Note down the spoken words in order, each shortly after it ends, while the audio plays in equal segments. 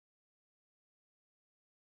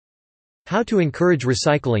How to encourage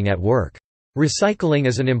recycling at work. Recycling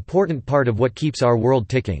is an important part of what keeps our world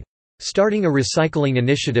ticking. Starting a recycling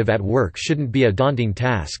initiative at work shouldn't be a daunting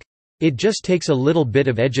task. It just takes a little bit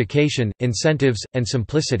of education, incentives, and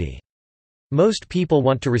simplicity. Most people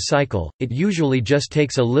want to recycle, it usually just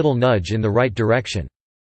takes a little nudge in the right direction.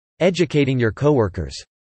 Educating your coworkers.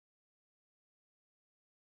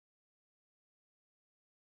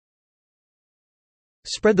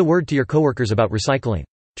 Spread the word to your coworkers about recycling.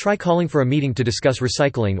 Try calling for a meeting to discuss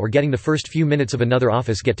recycling or getting the first few minutes of another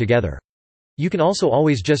office get-together. You can also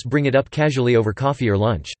always just bring it up casually over coffee or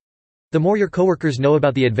lunch. The more your coworkers know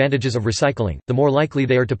about the advantages of recycling, the more likely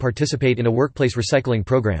they are to participate in a workplace recycling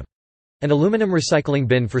program. An aluminum recycling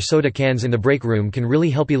bin for soda cans in the break room can really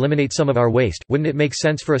help eliminate some of our waste. Wouldn't it make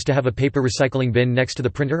sense for us to have a paper recycling bin next to the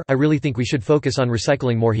printer? I really think we should focus on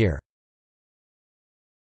recycling more here.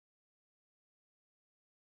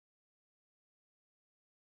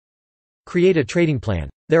 Create a trading plan.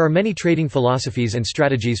 There are many trading philosophies and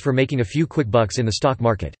strategies for making a few quick bucks in the stock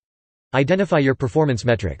market. Identify your performance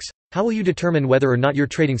metrics. How will you determine whether or not you're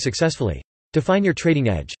trading successfully? Define your trading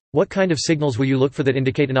edge. What kind of signals will you look for that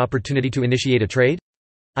indicate an opportunity to initiate a trade?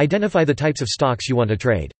 Identify the types of stocks you want to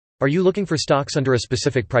trade. Are you looking for stocks under a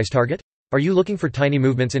specific price target? Are you looking for tiny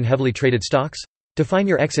movements in heavily traded stocks? Define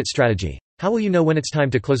your exit strategy. How will you know when it's time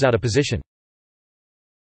to close out a position?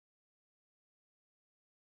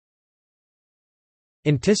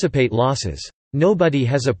 Anticipate losses. Nobody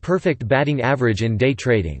has a perfect batting average in day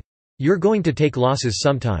trading. You're going to take losses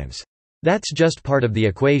sometimes. That's just part of the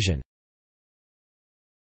equation.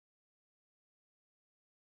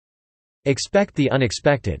 Expect the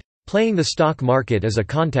unexpected. Playing the stock market is a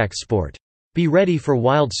contact sport. Be ready for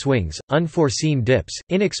wild swings, unforeseen dips,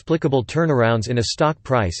 inexplicable turnarounds in a stock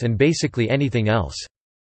price and basically anything else.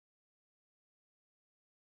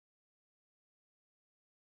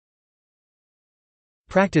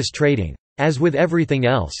 Practice trading. As with everything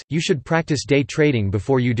else, you should practice day trading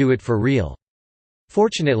before you do it for real.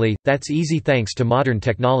 Fortunately, that's easy thanks to modern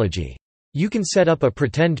technology. You can set up a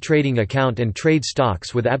pretend trading account and trade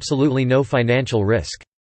stocks with absolutely no financial risk.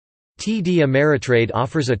 TD Ameritrade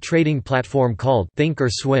offers a trading platform called Think or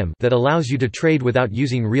Swim that allows you to trade without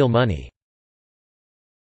using real money.